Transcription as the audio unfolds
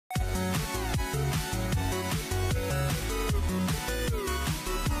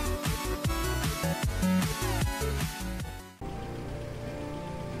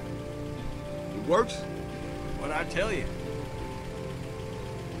works? What'd I tell you?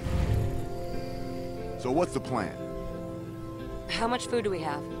 So what's the plan? How much food do we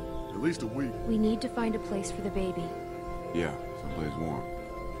have? At least a week. We need to find a place for the baby. Yeah, someplace warm.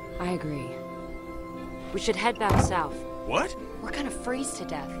 I agree. We should head back south. What? We're gonna freeze to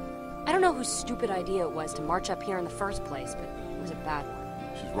death. I don't know whose stupid idea it was to march up here in the first place, but it was a bad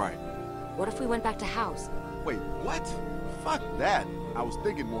one. She's right. What if we went back to house? Wait, what? Fuck that. I was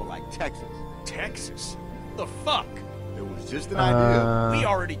thinking more like Texas. Texas? The fuck? It was just an idea. We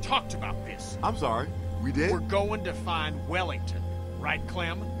already talked about this. I'm sorry. We did? We're going to find Wellington. Right,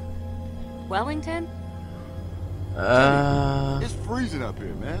 Clem? Wellington? It's freezing up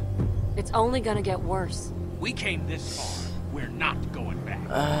here, man. It's only gonna get worse. We came this far. We're not going back.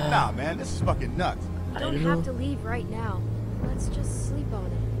 Nah, man, this is fucking nuts. We don't have to leave right now. Let's just sleep on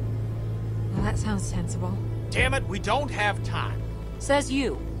it. Well, that sounds sensible. Damn it, we don't have time. Says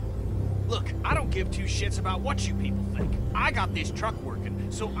you. Look, I don't give two shits about what you people think. I got this truck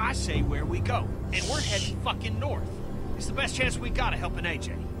working, so I say where we go. And we're heading fucking north. It's the best chance we got of helping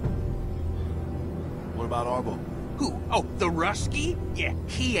AJ. What about Arbo? Who? Oh, the Rusky? Yeah,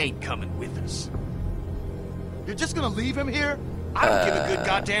 he ain't coming with us. You're just gonna leave him here? I don't give a good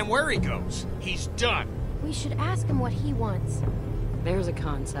goddamn where he goes. He's done. We should ask him what he wants. There's a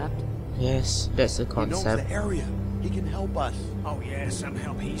concept. Yes, that's a He knows concept. the area. He can help us. Oh yeah, some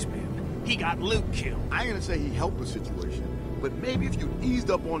help he's been. He got Luke killed. I ain't gonna say he helped the situation, but maybe if you'd eased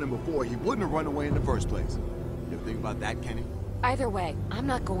up on him before, he wouldn't have run away in the first place. You ever think about that, Kenny? Either way, I'm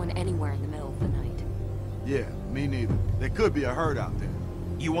not going anywhere in the middle of the night. Yeah, me neither. There could be a herd out there.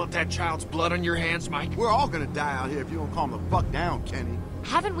 You want that child's blood on your hands, Mike? We're all gonna die out here if you don't calm the fuck down, Kenny.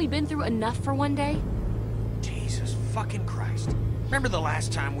 Haven't we been through enough for one day? Jesus fucking Christ. Remember the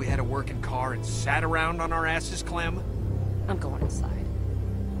last time we had a working car and sat around on our asses, Clem? I'm going inside.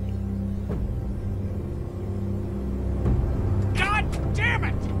 God damn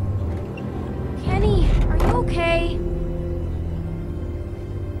it! Kenny, are you okay?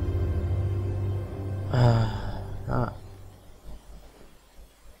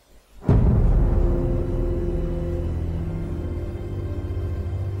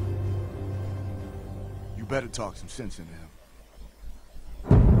 You better talk some sense into him.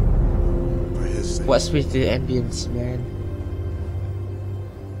 For his sake. What's with the ambience, man?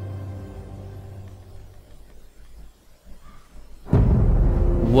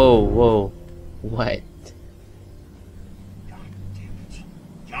 Whoa, whoa. What? God damn it.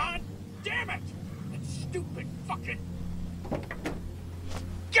 God damn it! That stupid fucking...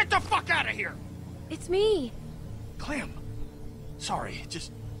 Get the fuck out of here! It's me. Clem. Sorry,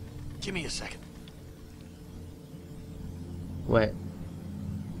 just give me a second. What?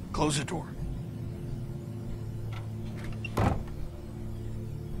 Close the door.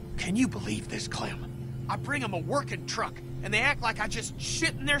 Can you believe this, Clem? I bring them a working truck, and they act like I just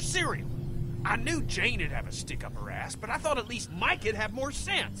shit in their cereal. I knew Jane'd have a stick up her ass, but I thought at least Mike'd have more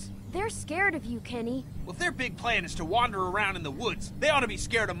sense. They're scared of you, Kenny. Well, if their big plan is to wander around in the woods, they ought to be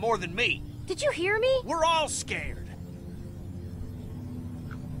scared of more than me. Did you hear me? We're all scared.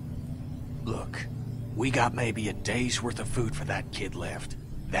 Look, we got maybe a day's worth of food for that kid left.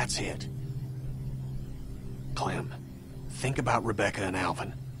 That's it. Clem, think about Rebecca and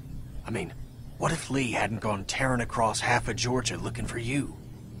Alvin. I mean, what if Lee hadn't gone tearing across half of Georgia looking for you?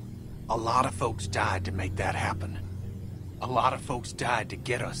 A lot of folks died to make that happen. A lot of folks died to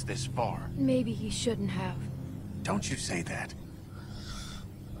get us this far. Maybe he shouldn't have. Don't you say that.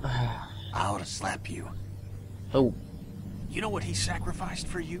 I ought to slap you. Oh. You know what he sacrificed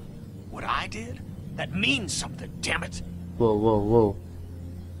for you? What I did? That means something, damn it! Whoa, whoa, whoa.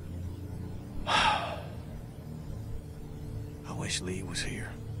 I wish Lee was here.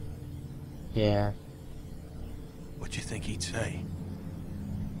 Yeah. What you think he'd say?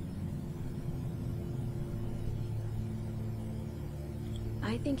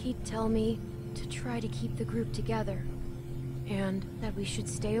 I think he'd tell me to try to keep the group together. And that we should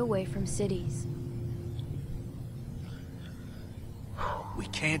stay away from cities. We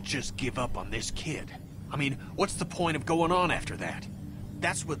can't just give up on this kid. I mean, what's the point of going on after that?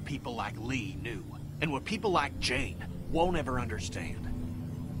 That's what people like Lee knew, and what people like Jane won't ever understand.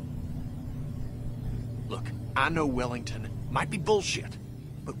 Look, I know Wellington might be bullshit,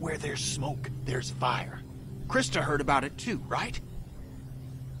 but where there's smoke, there's fire. Krista heard about it too, right?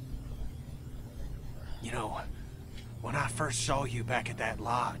 You know, when I first saw you back at that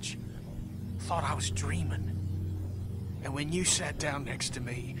lodge, thought I was dreaming. And when you sat down next to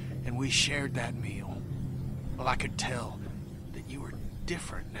me and we shared that meal, well, I could tell that you were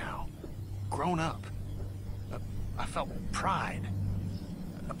different now. Grown up. I felt pride.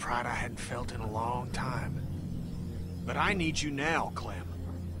 A pride I hadn't felt in a long time. But I need you now, Clem.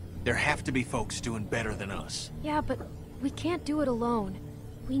 There have to be folks doing better than us. Yeah, but we can't do it alone.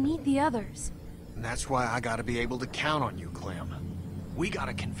 We need the others. And that's why I gotta be able to count on you, Clem. We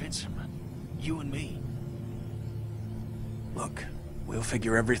gotta convince him. You and me. Look, we'll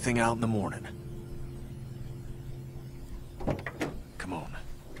figure everything out in the morning. Come on,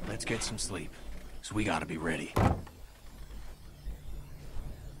 let's get some sleep. So we gotta be ready.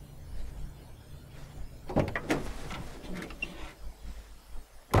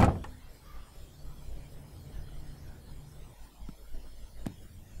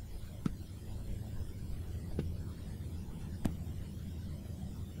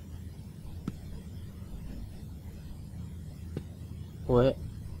 What?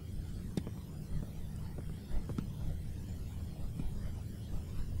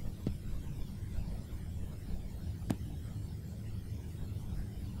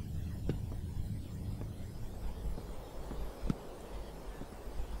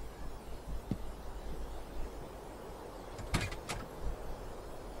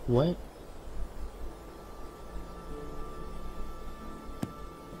 What?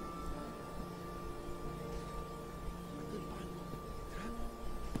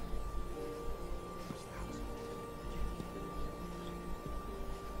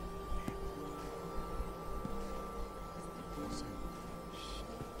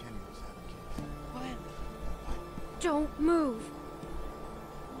 Don't move.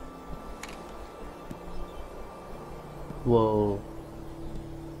 Whoa.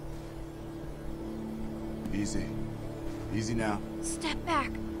 Easy. Easy now. Step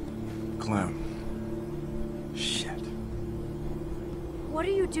back. Clem. Shit. What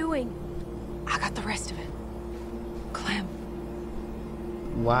are you doing? I got the rest of it. Clem.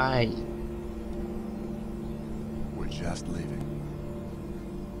 Why? We're just leaving.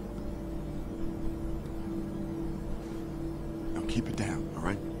 Now keep it down, all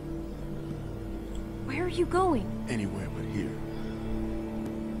right? Where are you going? Anywhere but here.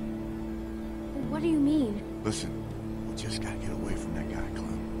 What do you mean? Listen, we just gotta get away from that guy,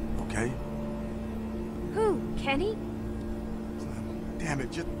 Clem. Okay? Who? Kenny? Clem, damn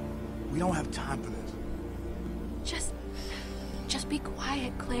it, we don't have time for this. Just be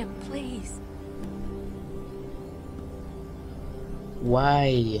quiet, Clem, please.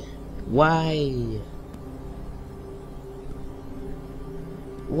 Why? Why?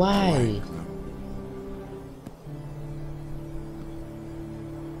 Why? Quiet, Clem.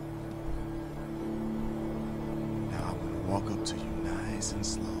 Now I'm gonna walk up to you nice and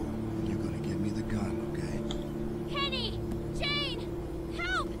slow, and you're gonna give me the gun, okay? Kenny! Jane!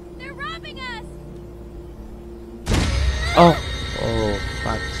 Help! They're robbing us! Oh! Oh,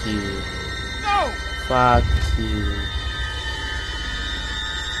 fuck you. No! Fuck you.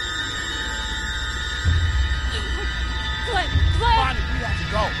 Clem! Bonnie, we have to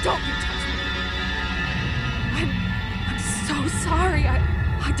go. Don't you touch me. I'm so sorry.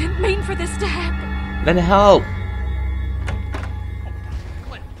 I didn't mean for this to happen. Then help!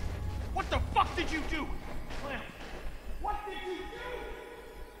 Clem, what the fuck did you do? Clem, what did you do?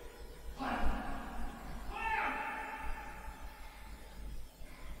 Clem!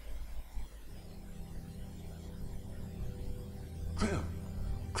 Clem! Clem!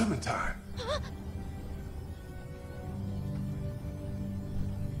 Clementine!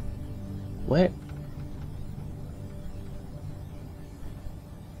 What?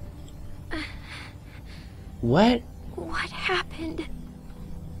 What? What happened?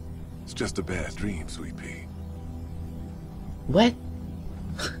 It's just a bad dream, Sweet Pea. What?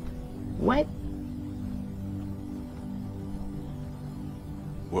 What?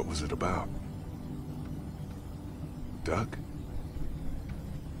 What was it about? Duck?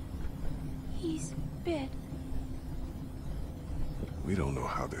 He's bit. We don't know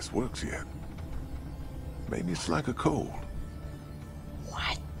how this works yet. Maybe it's like a cold.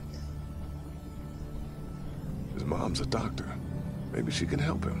 What? His mom's a doctor. Maybe she can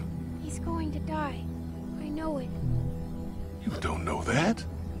help him. He's going to die. I know it. You don't know that?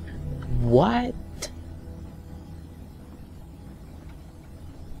 What?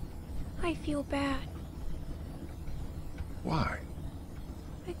 I feel bad. Why?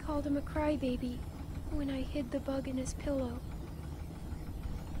 I called him a crybaby when I hid the bug in his pillow.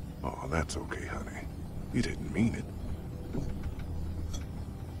 Oh, that's okay, honey. You didn't mean it.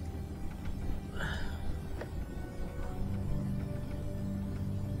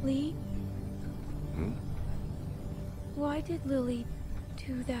 Lee? Hmm? Why did Lily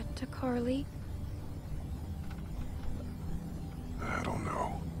do that to Carly? I don't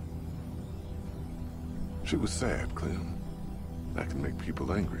know. She was sad, Clem. That can make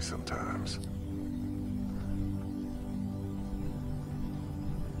people angry sometimes.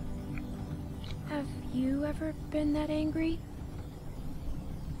 Have you ever been that angry?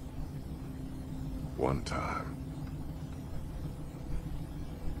 One time.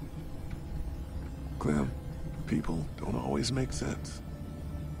 Clem, people don't always make sense.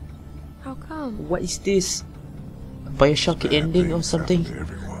 How come? What is this? A Bioshock Bad ending or things something? happen to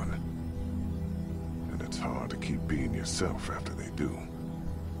everyone. And it's hard to keep being yourself after they do.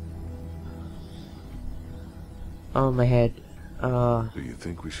 Oh my head. Do you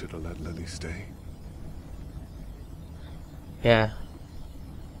think we should have let Lily stay? Yeah.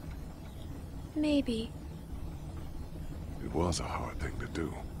 Maybe. It was a hard thing to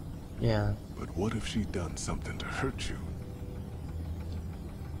do. Yeah. But what if she'd done something to hurt you?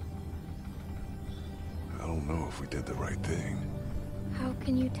 I don't know if we did the right thing. How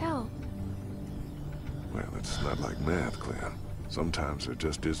can you tell? Well, it's not like math, Clem. Sometimes there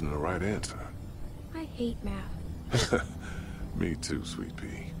just isn't a right answer. I hate math. Me too, sweet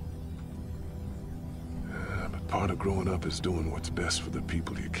pea. But part of growing up is doing what's best for the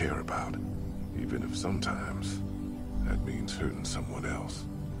people you care about. Even if sometimes that means hurting someone else.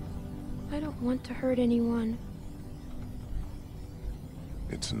 I don't want to hurt anyone.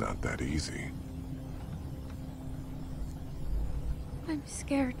 It's not that easy. I'm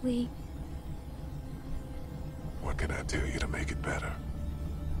scared, Lee. What can I tell you to make it better?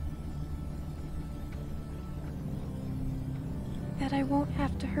 That I won't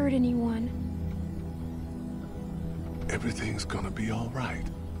have to hurt anyone. Everything's gonna be all right.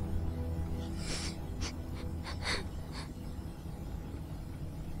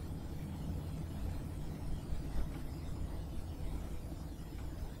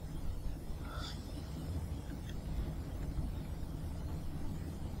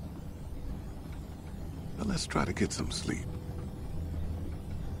 Now let's try to get some sleep.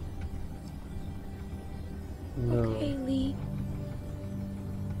 No. Okay, Lee.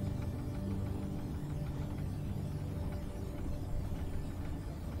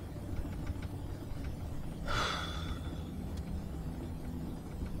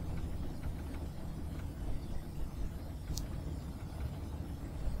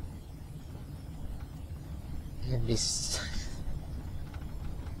 And this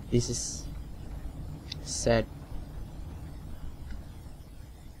is sad.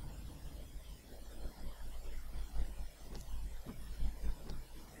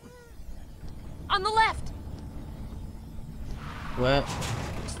 On the left! What?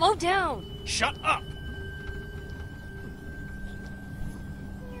 Slow down! Shut up!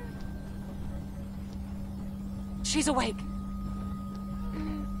 She's awake.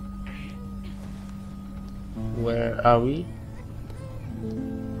 Where are we?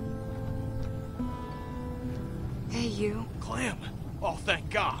 Hey, you. Clem! Oh, thank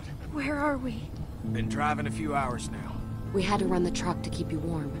God. Where are we? Been driving a few hours now. We had to run the truck to keep you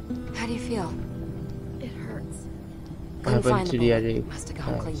warm. How do you feel? It hurts. What Couldn't find happened the to the bullet. other Must have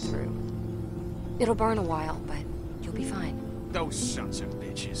gone clean cars? through. It'll burn a while, but you'll be fine. Those sons of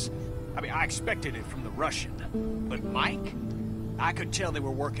bitches. I mean, I expected it from the Russian. But Mike? I could tell they were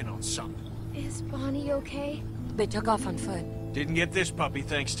working on something. Is Bonnie okay? They took off on foot. Didn't get this puppy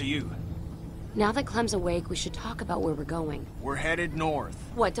thanks to you. Now that Clem's awake, we should talk about where we're going. We're headed north.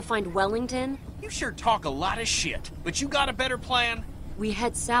 What, to find Wellington? You sure talk a lot of shit, but you got a better plan? We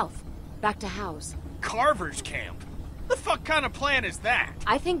head south, back to house. Carver's camp? The fuck kind of plan is that?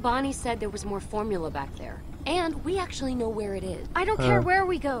 I think Bonnie said there was more formula back there. And we actually know where it is. I don't care where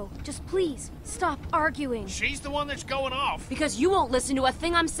we go. Just please, stop arguing. She's the one that's going off. Because you won't listen to a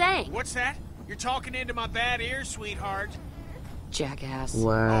thing I'm saying. What's that? You're talking into my bad ears, sweetheart. Jackass. Oh,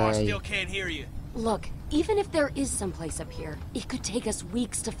 I Why? still can't hear you. Look, even if there is someplace up here, it could take us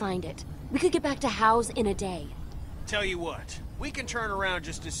weeks to find it. We could get back to House in a day. Tell you what, we can turn around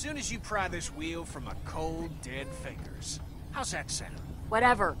just as soon as you pry this wheel from my cold, dead fingers. How's that sound?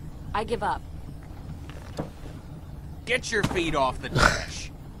 Whatever. I give up. Get your feet off the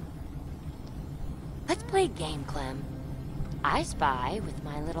dash. Let's play a game, Clem. I spy with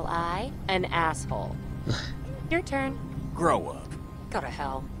my little eye an asshole. Your turn. Grow up. Go to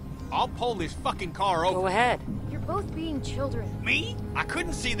hell. I'll pull this fucking car over. Go ahead. You're both being children. Me? I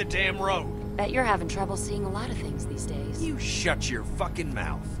couldn't see the damn road. Bet you're having trouble seeing a lot of things these days. You shut your fucking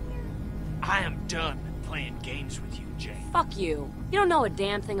mouth. I am done playing games with you, Jay. Fuck you. You don't know a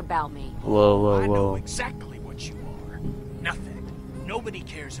damn thing about me. Whoa, I whoa, know whoa. exactly what you are. Nothing. Nobody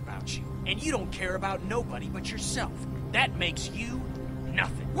cares about you. And you don't care about nobody but yourself. That makes you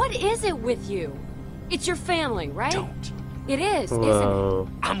nothing. What is it with you? It's your family, right? Don't. It is, isn't Whoa.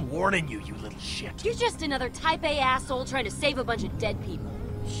 I'm warning you, you little shit. it? You're just another type A asshole trying to save a bunch of dead people.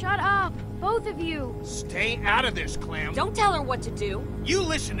 Shut up, both of you. Stay out of this, Clem. Don't tell her what to do. You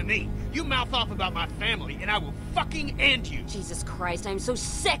listen to me. You mouth off about my family, and I will fucking end you. Jesus Christ, I'm so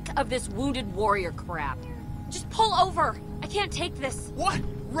sick of this wounded warrior crap. Just pull over. I can't take this. What?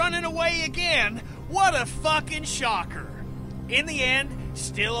 Running away again? What a fucking shocker. In the end,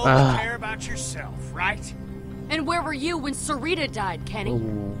 still only care about yourself, right? And where were you when Sarita died, Kenny?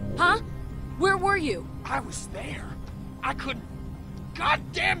 Ooh. Huh? Where were you? I was there. I couldn't... God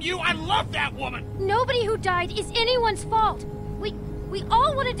damn you, I love that woman! Nobody who died is anyone's fault. We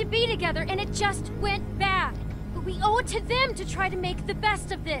all wanted to be together and it just went bad. But we owe it to them to try to make the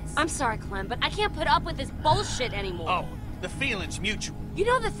best of this. I'm sorry, Clem, but I can't put up with this bullshit anymore. Oh, the feeling's mutual. You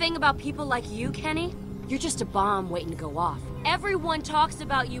know the thing about people like you, Kenny? You're just a bomb waiting to go off. Everyone talks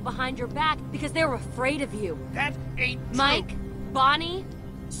about you behind your back because they're afraid of you. That ain't true. Mike, Bonnie,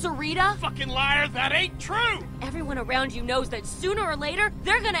 Sarita, Fucking liar, that ain't true! everyone around you knows that sooner or later,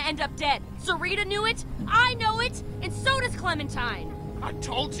 they're gonna end up dead. Sarita knew it, I know it, and so does Clementine. I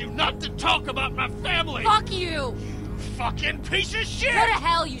told you not to talk about my family! Fuck you! Fucking piece of shit! Go to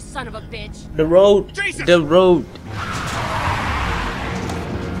hell, you son of a bitch! The road. Jesus. The road.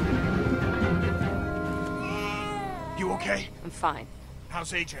 You okay? I'm fine.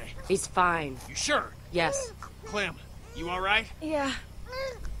 How's AJ? He's fine. You sure? Yes. Clem, you alright? Yeah.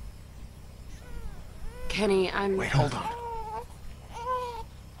 Kenny, I'm... Wait, hold on.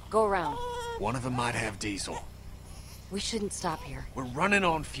 Go around. One of them might have diesel. We shouldn't stop here. We're running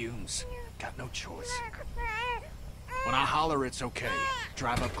on fumes. Got no choice. When I holler it's okay,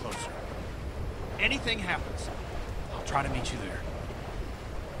 drive up closer. Anything happens, I'll try to meet you there.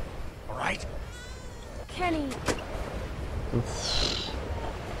 Alright? Kenny.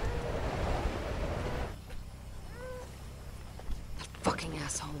 Fucking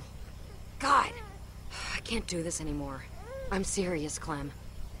asshole. God! I can't do this anymore. I'm serious, Clem.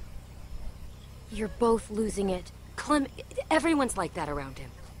 You're both losing it. Clem, everyone's like that around him.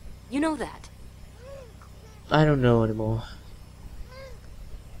 You know that. I don't know anymore.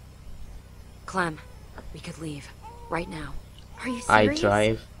 Clem, we could leave. Right now. Are you I serious?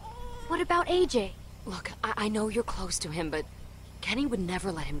 drive. What about AJ? Look, I know you're close to him, but Kenny would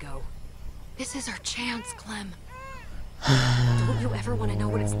never let him go. This is our chance, Clem. Don't you ever want to know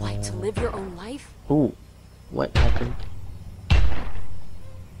what it's like to live your own life? Ooh. What happened?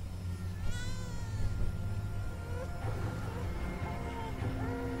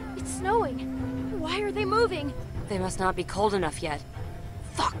 It's snowing. Why are they moving? They must not be cold enough yet.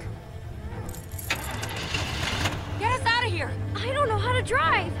 Fuck! Get us out of here! I don't know how to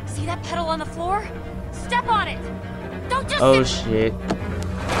drive. See that pedal on the floor? Step on it! Don't just Oh sit- shit.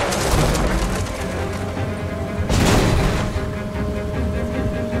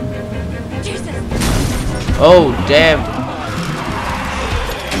 Jesus! Oh damn.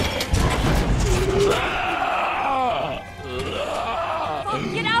 Fuck,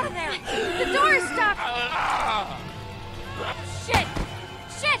 get out of there! The door is stuck. Shit!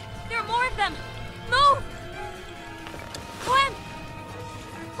 Shit! There are more of them! Move! Clem!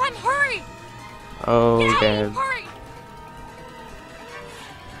 Clem, hurry! Oh Get out! damn. Hurry!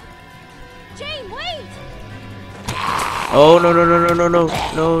 Jane, wait! Oh no no no no no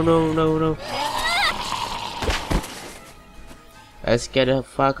no no no no no. Let's get the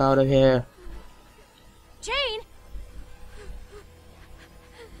fuck out of here. Jane!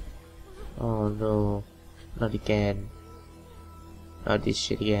 Oh no. Not again. Not this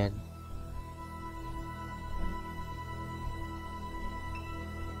shit again.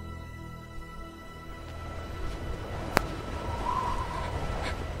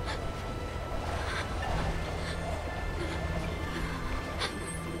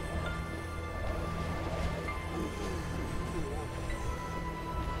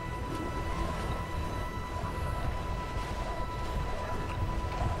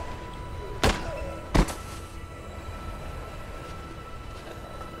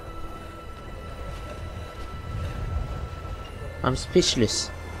 I'm speechless.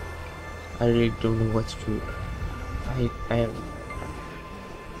 I really don't know what to do. I am.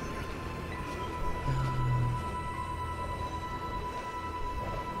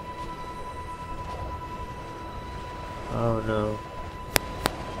 Oh no.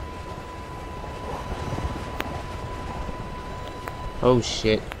 Oh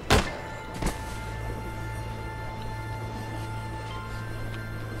shit.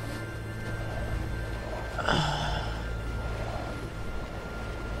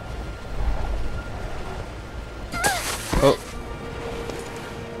 Oh.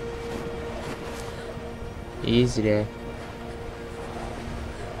 Easy there.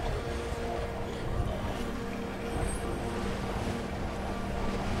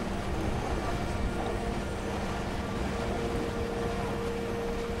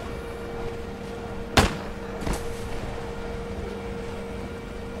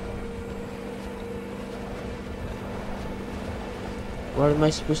 Where am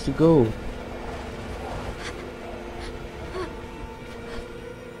I supposed to go?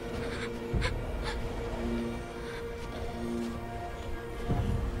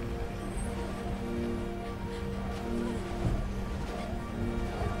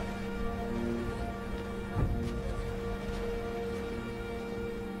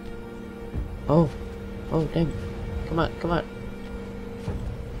 Oh, oh damn. Come on, come on.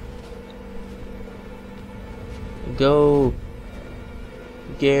 Go.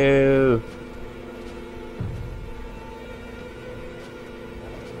 Go.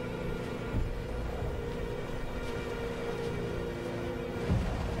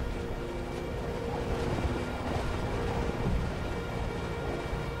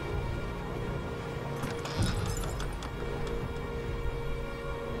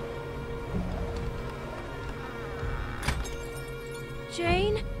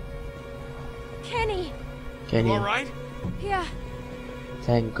 Jane? Kenny? Can You you? all right? Yeah,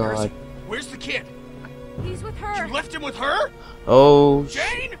 Thank God. Where's the kid? he's with her. You left him with her? Oh,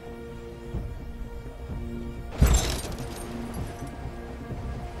 Jane?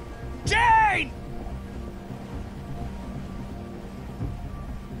 Jane!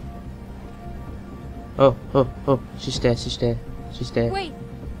 oh, oh, oh. She's there, she's there. She's there. Wait,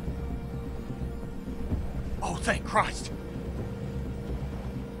 Oh, thank Christ.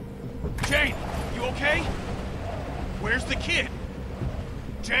 Jane, you okay? Where's the kid?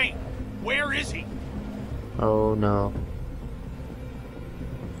 Jane, where is he? Oh no.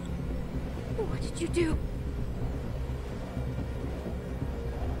 what did you do?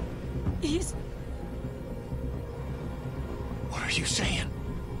 He's... What are you saying?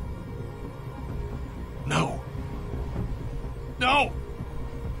 No. No!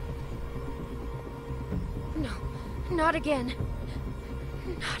 No, not again.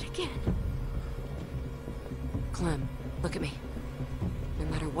 Not again. Clem, look at me. No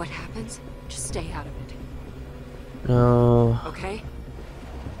matter what happens, just stay out of it. No. Okay?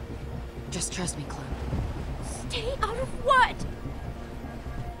 Just trust me, Clem. Stay out of what?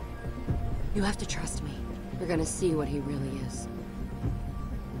 You have to trust me. You're gonna see what he really is.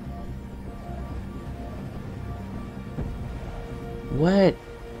 What?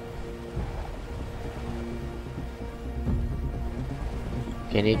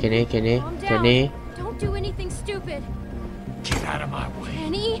 Kenny? Calm down. Kenny? Don't do anything stupid. Get out of my way.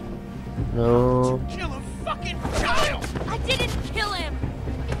 Kenny? No. Kill a fucking child! I didn't kill him.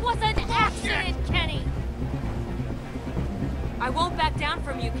 It was an accident, Kenny. I won't back down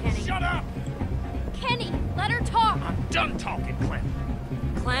from you, Kenny. Shut up! Kenny, let her talk. I'm done talking, Clem.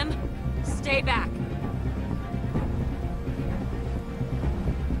 Clem, stay back.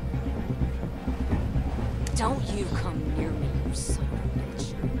 Don't you come near me, you son of a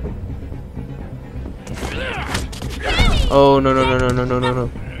bitch. Oh no no no no no no no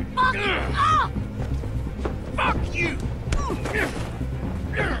no. Fuck off! Fuck you!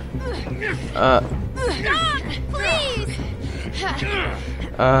 Stop, please!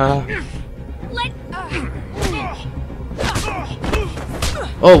 Let...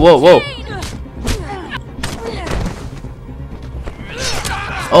 Oh whoa whoa. Jane!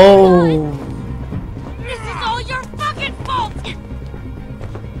 Oh. This is all your fucking fault!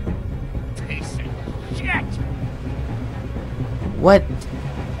 Piece of shit! What?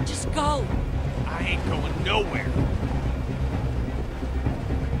 Just go. I ain't going nowhere.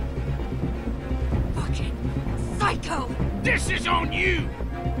 Fucking psycho. This is on you!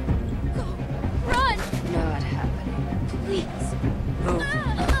 Go. Run! Not happening. Please.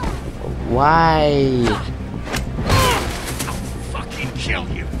 Why? I'll fucking kill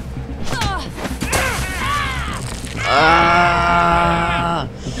you! Ah.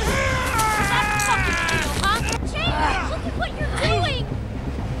 That's fucking real, huh? Jane, look at what you're doing!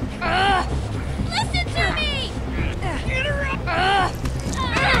 Listen to me! Get her up!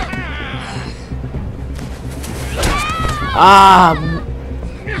 Ah.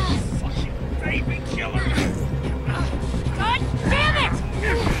 Fucking baby killer! God damn it!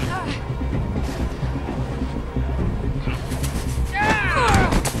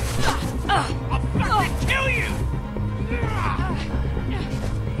 I'll fucking kill you!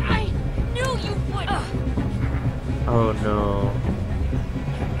 I knew you would! Oh no.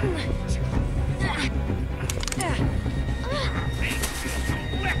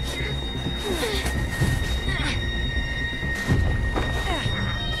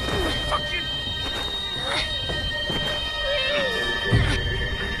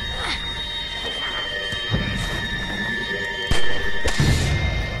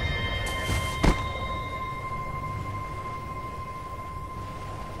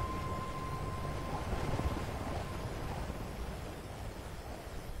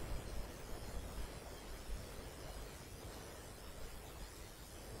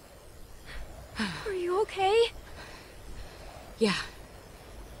 Yeah.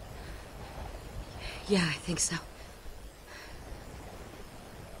 Yeah, I think so.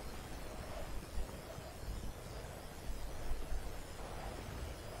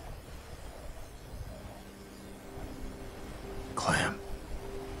 Clem.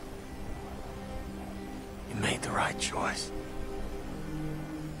 You made the right choice.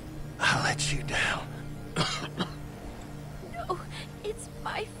 I let you down. No, it's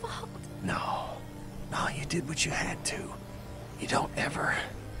my fault. No. No, you did what you had to. You don't ever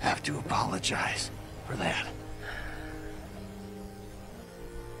have to apologize for that.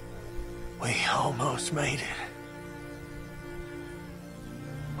 We almost made it.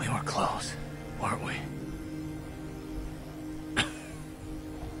 We were close, weren't we?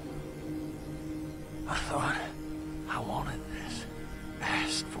 I thought I wanted this.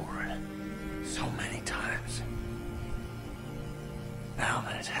 Asked for it so many times. Now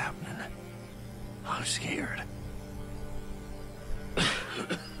that it's happening, I'm scared.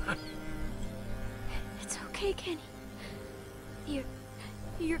 It's okay, Kenny.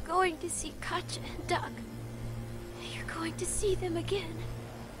 You're going to see Katja and Doug. You're going to see them again.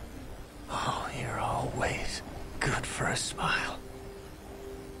 Oh, you're always good for a smile.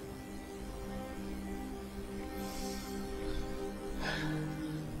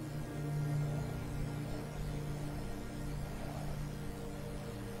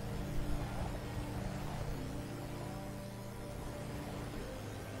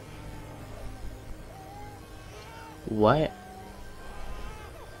 What?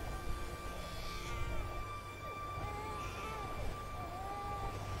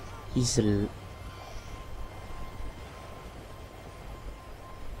 He's a... Oh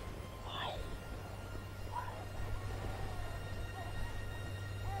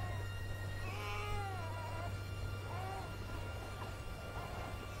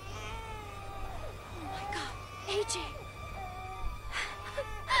my god, AJ!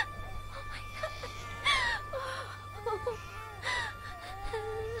 Oh my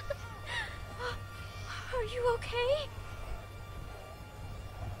god. Are you okay?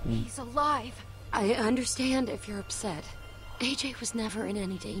 He's alive. I understand if you're upset. AJ was never in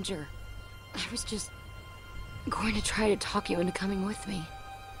any danger. I was just going to try to talk you into coming with me.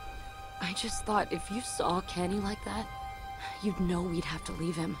 I just thought if you saw Kenny like that, you'd know we'd have to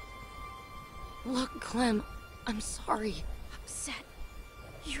leave him. Look, Clem, I'm sorry. Upset?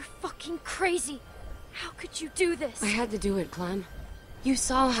 You're fucking crazy. How could you do this? I had to do it, Clem. You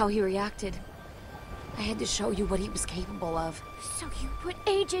saw how he reacted. I had to show you what he was capable of. So you put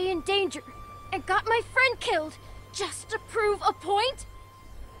AJ in danger and got my friend killed just to prove a point?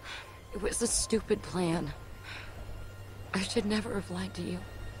 It was a stupid plan. I should never have lied to you.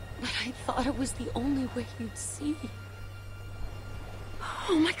 But I thought it was the only way you'd see.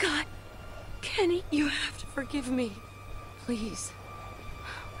 Oh my god. Kenny, You have to forgive me. Please.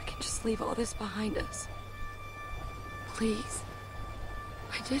 We can just leave all this behind us. Please.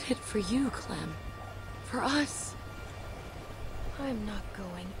 I did it for you, Clem. For us. I'm not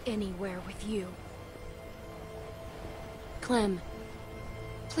going anywhere with you. Clem.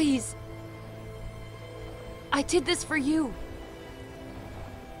 Please. I did this for you.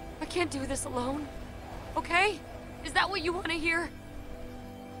 I can't do this alone. Okay? Is that what you want to hear?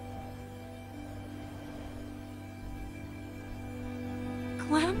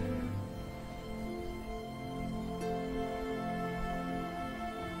 Clem?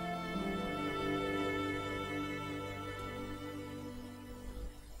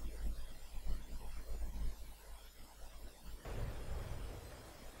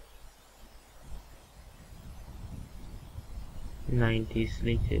 '90s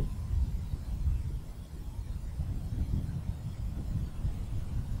later.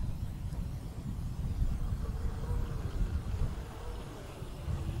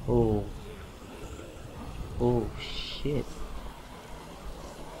 Oh. Oh shit.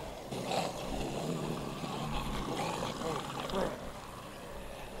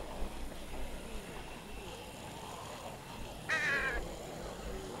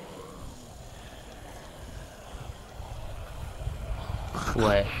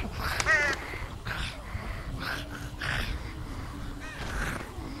 What?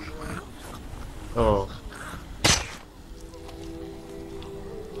 Oh.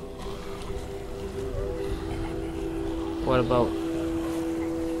 What about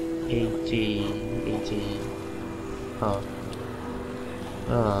AJ? Oh.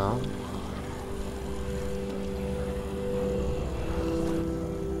 Oh.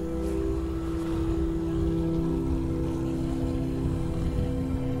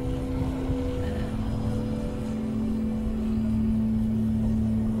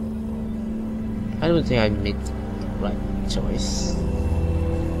 I don't think I met right choice.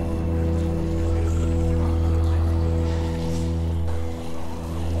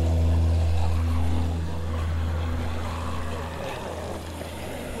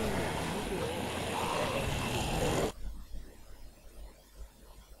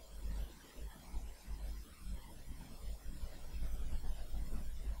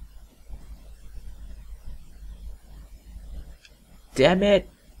 Damn it!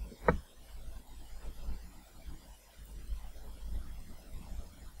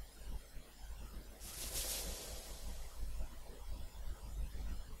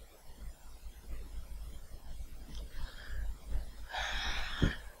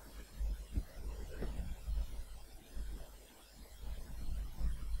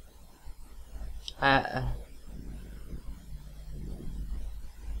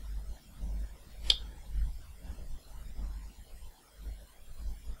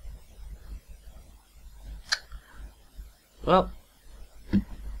 Well,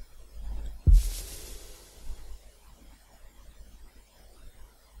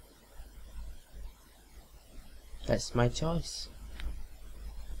 that's my choice.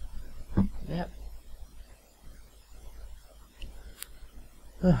 Yep.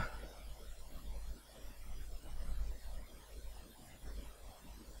 Black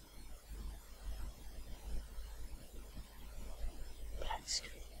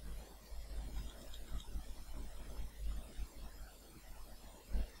screen.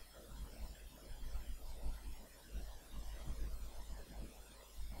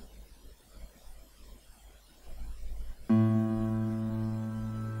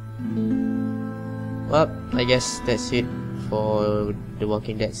 Well, I guess that's it for The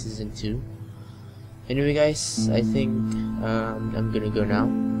Walking Dead Season 2. Anyway guys, I think I'm gonna go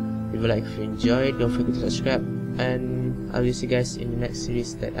now. If you like, if you enjoyed, don't forget to subscribe, and I'll see you guys in the next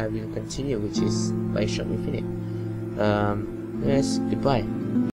series that I will continue, which is Bioshock Infinite. Yes, goodbye.